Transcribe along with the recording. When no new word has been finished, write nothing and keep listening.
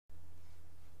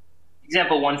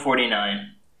Example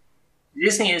 149.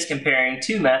 Disney is comparing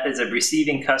two methods of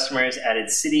receiving customers at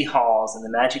its city halls in the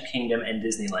Magic Kingdom and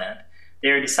Disneyland. They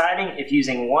are deciding if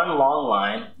using one long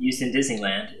line, used in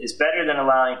Disneyland, is better than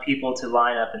allowing people to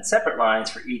line up in separate lines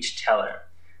for each teller.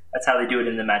 That's how they do it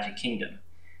in the Magic Kingdom.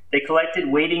 They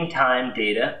collected waiting time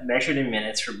data measured in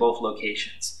minutes for both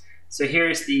locations. So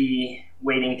here's the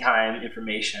waiting time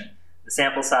information: the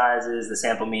sample sizes, the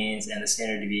sample means, and the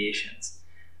standard deviations.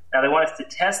 Now they want us to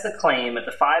test the claim at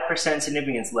the 5%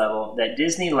 significance level that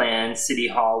Disneyland City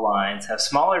Hall lines have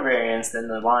smaller variance than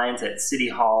the lines at City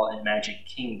Hall and Magic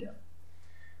Kingdom.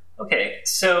 Okay,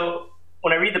 so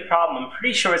when I read the problem, I'm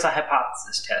pretty sure it's a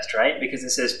hypothesis test, right? Because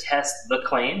it says test the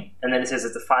claim, and then it says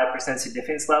it's a 5%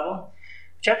 significance level.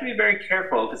 But you have to be very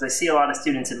careful, because I see a lot of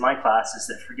students in my classes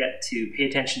that forget to pay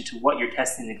attention to what you're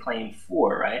testing the claim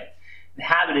for, right? The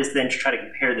habit is then to try to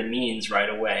compare the means right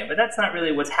away, but that's not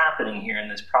really what's happening here in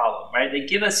this problem, right? They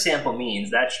give us sample means,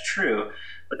 that's true,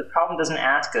 but the problem doesn't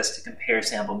ask us to compare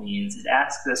sample means, it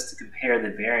asks us to compare the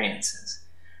variances.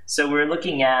 So we're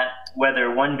looking at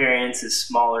whether one variance is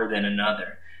smaller than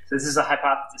another. So this is a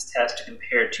hypothesis test to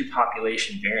compare two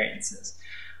population variances.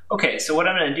 Okay, so what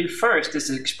I'm going to do first is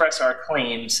to express our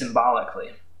claim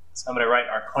symbolically. So I'm going to write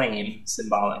our claim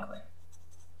symbolically.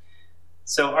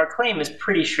 So our claim is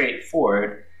pretty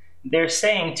straightforward. They're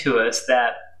saying to us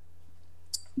that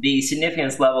the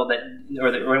significance level that,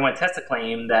 or we want to test the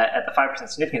claim that at the 5%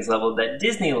 significance level that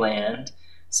Disneyland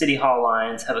City Hall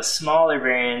lines have a smaller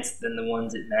variance than the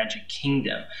ones at Magic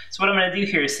Kingdom. So what I'm going to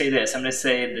do here is say this. I'm going to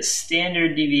say the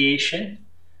standard deviation,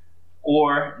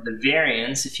 or the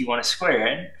variance, if you want to square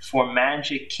it, for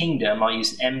Magic Kingdom, I'll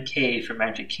use MK for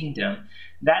Magic Kingdom,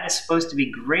 that is supposed to be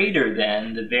greater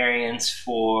than the variance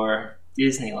for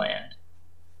Disneyland,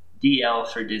 DL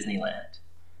for Disneyland.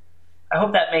 I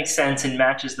hope that makes sense and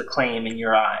matches the claim in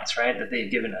your eyes, right, that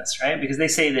they've given us, right? Because they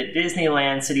say that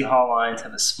Disneyland City Hall lines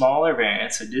have a smaller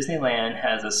variance, so Disneyland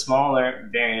has a smaller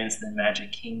variance than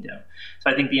Magic Kingdom.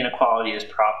 So I think the inequality is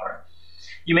proper.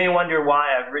 You may wonder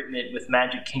why I've written it with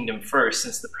Magic Kingdom first,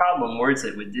 since the problem words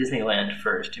it with Disneyland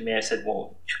first. You may have said,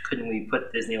 well, couldn't we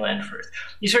put Disneyland first?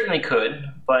 You certainly could,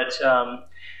 but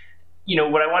you know,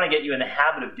 what I want to get you in the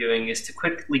habit of doing is to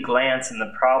quickly glance in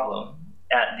the problem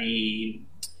at the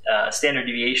standard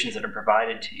deviations that are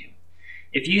provided to you.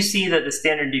 If you see that the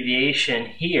standard deviation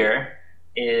here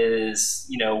is,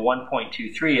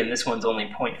 1.23 and this one's only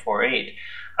 0.48,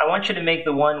 I want you to make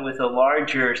the one with a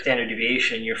larger standard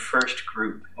deviation your first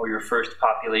group or your first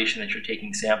population that you're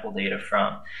taking sample data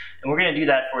from. And we're going to do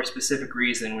that for a specific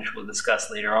reason, which we'll discuss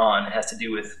later on. It has to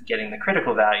do with getting the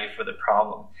critical value for the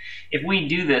problem. If we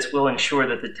do this, we'll ensure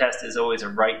that the test is always a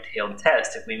right-tailed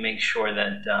test if we make sure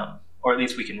that, or at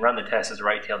least we can run the test as a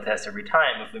right-tailed test every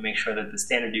time if we make sure that the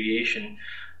standard deviation,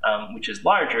 which is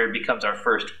larger, becomes our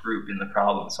first group in the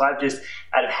problem. So I've just,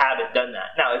 out of habit, done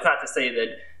that. Now, it's not to say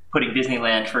that putting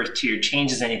Disneyland first tier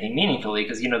changes anything meaningfully,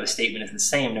 because the statement is the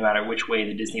same no matter which way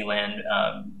the Disneyland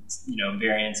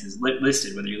variance is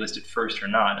listed, whether you list it first or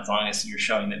not. As long as you're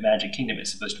showing that Magic Kingdom is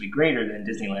supposed to be greater than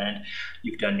Disneyland,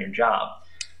 you've done your job.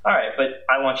 All right, but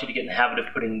I want you to get in the habit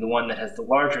of putting the one that has the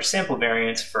larger sample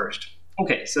variance first.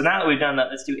 Okay, so now that we've done that,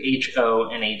 let's do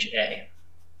HO and HA.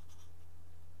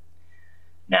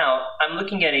 Now, I'm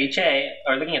looking at HA,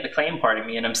 or looking at the claim part of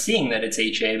me, and I'm seeing that it's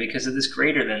HA because of this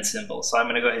greater than symbol. So I'm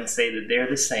going to go ahead and say that they're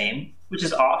the same, which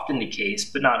is often the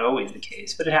case, but not always the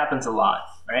case. But it happens a lot,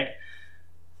 right?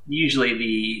 Usually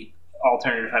the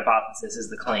alternative hypothesis is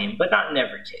the claim, but not in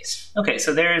every case. Okay,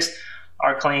 so there's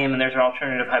our claim, and there's our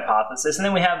alternative hypothesis. And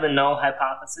then we have the null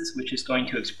hypothesis, which is going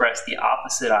to express the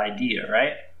opposite idea,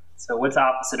 right? So what's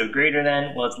opposite of greater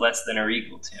than? Well, it's less than or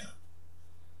equal to.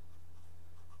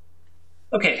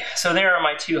 Okay, so there are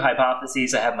my two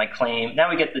hypotheses. I have my claim. Now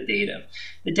we get the data.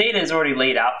 The data is already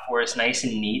laid out for us nice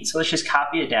and neat, so let's just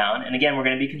copy it down. And again, we're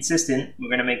going to be consistent. We're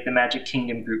going to make the Magic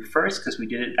Kingdom group first because we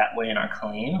did it that way in our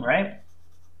claim, right?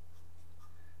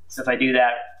 So if I do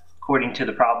that according to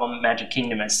the problem, Magic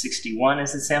Kingdom has 61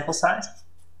 as its sample size.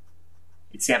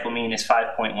 Its sample mean is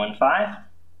 5.15.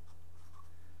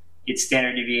 Its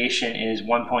standard deviation is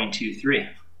 1.23.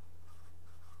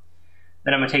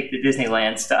 Then I'm going to take the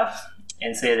Disneyland stuff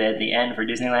and say that the N for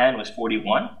Disneyland was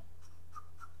 41.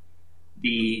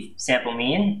 The sample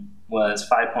mean was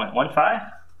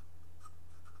 5.15.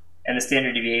 And the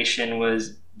standard deviation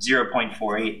was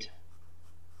 0.48.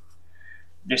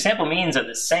 Their sample means are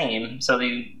the same, so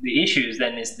the issue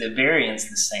then is the variance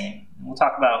the same. And we'll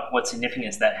talk about what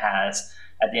significance that has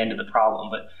at the end of the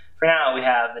problem, but for now we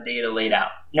have the data laid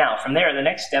out. Now from there, the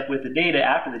next step with the data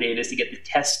after the data is to get the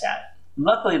test stat.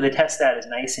 Luckily the test stat is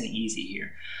nice and easy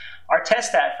here. Our test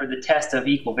stat for the test of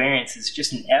equal variance is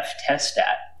just an F test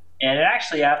stat. And it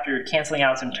actually, after canceling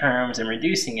out some terms and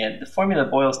reducing it, the formula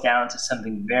boils down to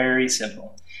something very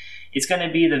simple. It's going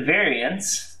to be the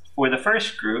variance for the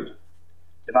first group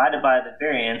divided by the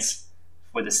variance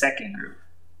for the second group.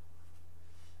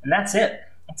 And that's it.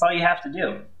 That's all you have to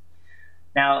do.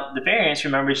 Now, the variance,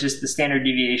 remember, is just the standard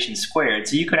deviation squared.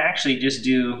 So you could actually just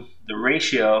do the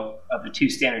ratio of the two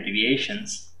standard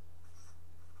deviations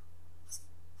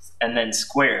and then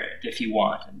square it if you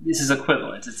want. This is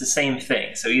equivalence. It's the same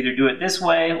thing. So either do it this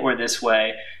way or this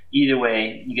way. Either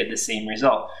way, you get the same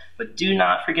result. But do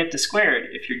not forget to square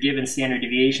it if you're given standard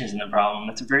deviations in the problem.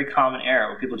 That's a very common error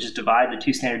where people just divide the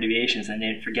two standard deviations and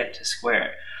they forget to square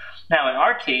it. Now, in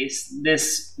our case,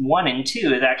 this 1 and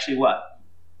 2 is actually what?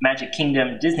 Magic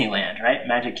Kingdom Disneyland, right?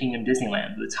 Magic Kingdom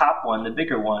Disneyland. The top one, the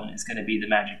bigger one, is going to be the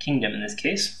Magic Kingdom in this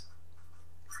case.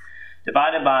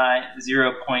 Divided by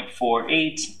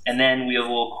 0.48, and then we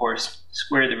will, of course,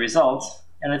 square the result,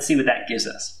 and let's see what that gives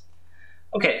us.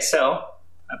 Okay, so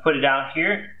I put it out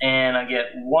here, and I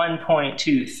get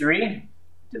 1.23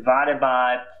 divided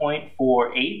by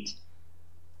 0.48,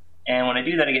 and when I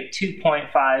do that, I get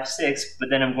 2.56,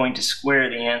 but then I'm going to square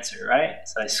the answer, right?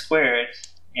 So I square it,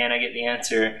 and I get the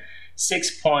answer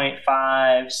 6.57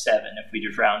 if we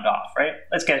just round off, right?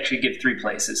 Let's actually give 3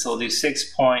 places, so we'll do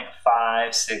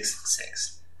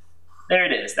 6.566. There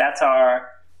it is. That's our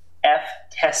F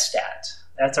test stat.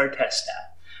 That's our test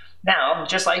stat. Now,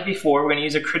 just like before, we're going to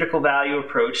use a critical value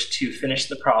approach to finish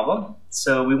the problem.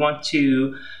 So we want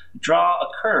to draw a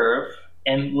curve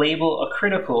and label a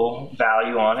critical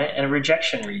value on it and a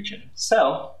rejection region.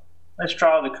 So let's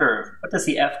draw the curve. What does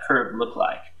the F curve look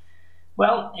like?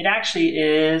 Well, it actually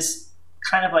is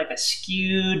kind of like a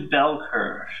skewed bell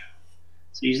curve.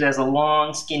 So it usually has a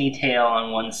long, skinny tail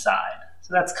on one side.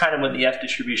 So that's kind of what the F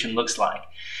distribution looks like.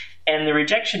 And the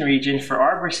rejection region for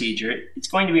our procedure, it's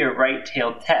going to be a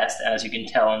right-tailed test, as you can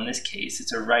tell in this case.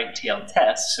 It's a right-tailed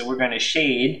test. So we're going to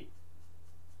shade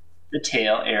the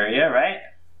tail area, right?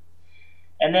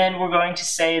 And then we're going to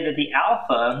say that the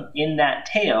alpha in that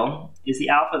tail is the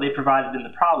alpha they provided in the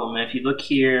problem. And if you look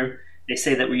here, they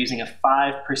say that we're using a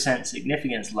 5%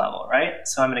 significance level, right?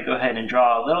 So I'm going to go ahead and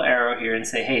draw a little arrow here and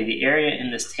say, hey, the area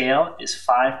in this tail is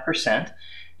 5%.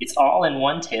 It's all in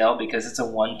one tail because it's a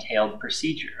one-tailed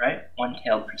procedure, right?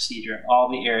 One-tailed procedure, all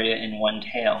the area in one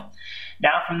tail.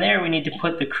 Now from there, we need to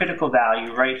put the critical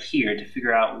value right here to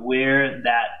figure out where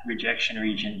that rejection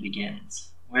region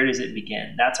begins. Where does it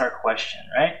begin? That's our question,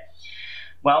 right?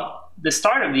 Well, the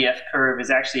start of the F curve is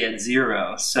actually at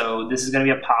 0, so this is going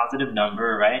to be a positive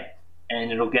number, right? And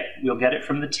we'll get it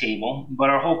from the table. But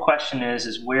our whole question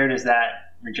is where does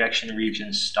that rejection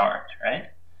region start, right?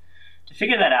 To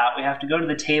figure that out, we have to go to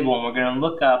the table and we're going to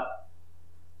look up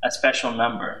a special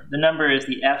number. The number is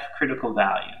the F critical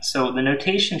value. So the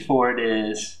notation for it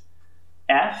is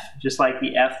F, just like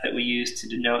the F that we use to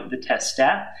denote the test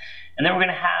stat. And then we're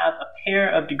going to have a pair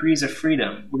of degrees of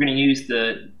freedom. We're going to use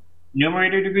the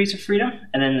numerator degrees of freedom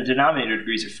and then the denominator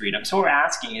degrees of freedom. So what we're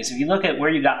asking is, if you look at where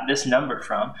you got this number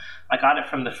from, I got it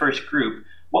from the first group,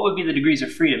 what would be the degrees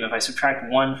of freedom if I subtract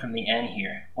 1 from the n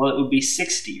here? Well, it would be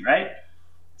 60, right?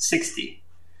 60.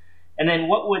 And then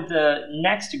what would the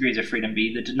next degrees of freedom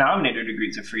be, the denominator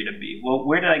degrees of freedom be? Well,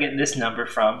 where did I get this number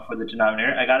from for the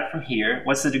denominator? I got it from here.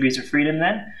 What's the degrees of freedom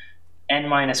then? N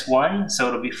minus 1, so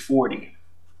it'll be 40.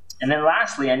 And then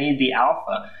lastly, I need the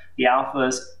alpha. The alpha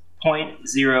is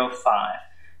 0.05.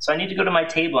 So I need to go to my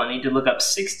table. I need to look up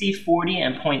 60, 40,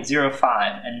 and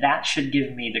 0.05, and that should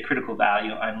give me the critical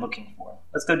value I'm looking for.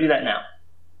 Let's go do that now.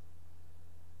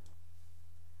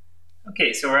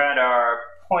 Okay, so we're at our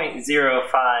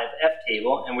 0.05 F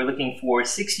table, and we're looking for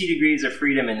 60 degrees of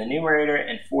freedom in the numerator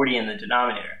and 40 in the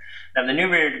denominator. Now the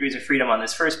numerator degrees of freedom on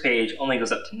this first page only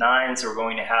goes up to 9, so we're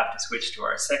going to have to switch to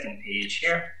our second page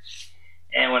here.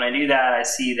 And when I do that, I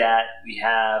see that we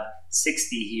have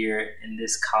 60 here in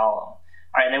this column. All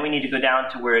right, and then we need to go down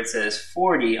to where it says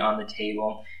 40 on the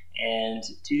table. And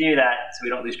to do that, so we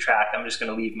don't lose track, I'm just going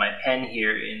to leave my pen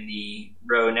here in the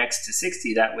row next to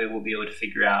 60. That way we'll be able to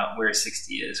figure out where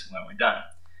 60 is when we're done.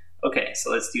 Okay, so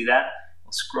let's do that.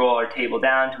 We'll scroll our table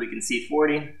down until we can see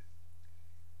 40.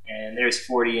 And there's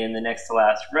 40 in the next to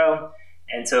last row.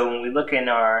 And so when we look in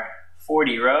our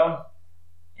 40 row,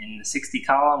 in the 60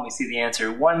 column, we see the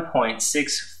answer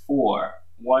 1.64.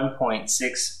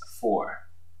 1.64.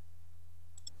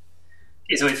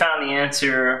 Okay, so we found the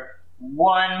answer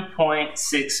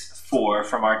 1.64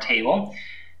 from our table.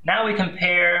 Now we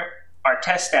compare our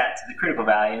test stat to the critical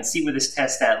value and see where this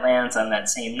test stat lands on that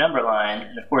same number line.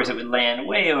 And of course, it would land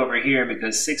way over here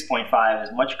because 6.5 is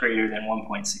much greater than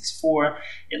 1.64.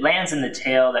 It lands in the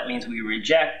tail. That means we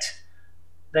reject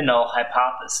the null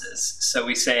hypothesis. So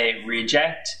we say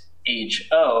reject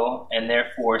HO and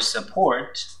therefore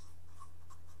support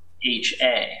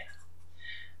HA.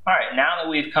 All right, now that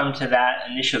we've come to that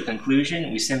initial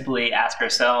conclusion, we simply ask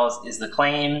ourselves, is the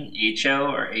claim HO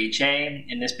or HA?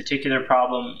 In this particular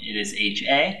problem, it is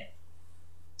HA.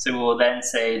 So we will then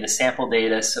say the sample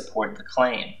data support the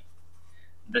claim.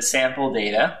 The sample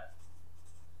data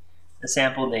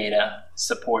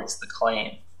supports the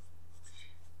claim.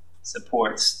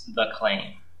 Supports the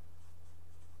claim.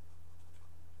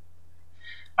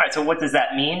 All right, so what does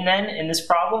that mean then in this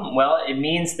problem? Well, it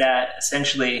means that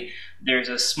essentially there's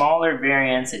a smaller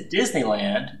variance at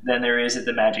Disneyland than there is at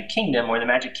the Magic Kingdom, where the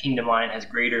Magic Kingdom line has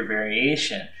greater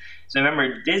variation. So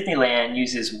remember, Disneyland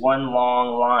uses one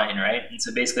long line, right? And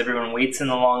so basically everyone waits in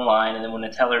the long line, and then when the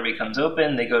teller becomes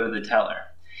open, they go to the teller.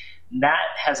 That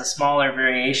has a smaller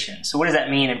variation. So what does that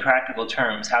mean in practical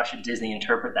terms? How should Disney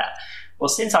interpret that? Well,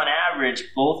 since on average,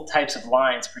 both types of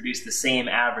lines produce the same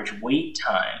average wait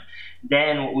time,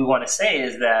 then what we want to say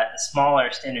is that a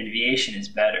smaller standard deviation is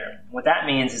better. What that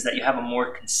means is that you have a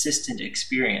more consistent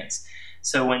experience.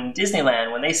 So when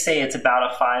Disneyland, when they say it's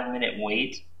about a 5-minute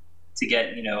wait to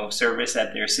get, service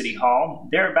at their city hall,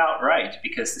 they're about right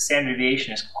because the standard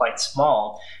deviation is quite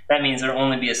small. That means there'll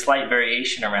only be a slight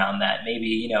variation around that,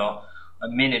 maybe, a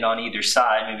minute on either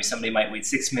side. Maybe somebody might wait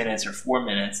 6 minutes or 4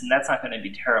 minutes, and that's not going to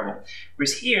be terrible.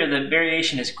 Whereas here, the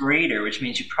variation is greater, which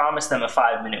means you promise them a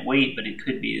 5-minute wait, but it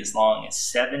could be as long as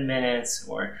 7 minutes,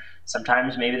 or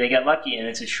sometimes maybe they get lucky and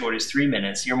it's as short as 3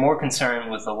 minutes. You're more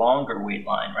concerned with the longer wait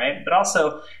line, right? But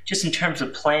also, just in terms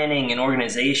of planning and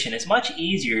organization, it's much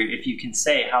easier if you can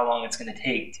say how long it's going to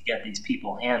take to get these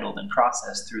people handled and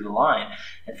processed through the line.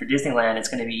 And for Disneyland, it's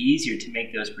going to be easier to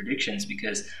make those predictions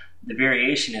because the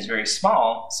variation is very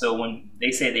small. So when they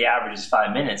say the average is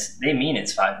 5 minutes, they mean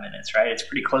it's 5 minutes, right? It's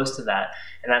pretty close to that.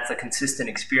 And that's a consistent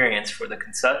experience for the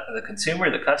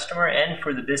consumer, the customer, and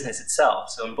for the business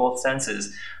itself. So in both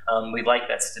senses, we like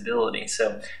that stability.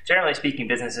 So generally speaking,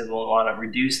 businesses will want to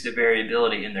reduce the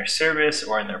variability in their service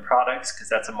or in their products because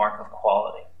that's a mark of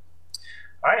quality.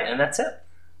 All right, and that's it.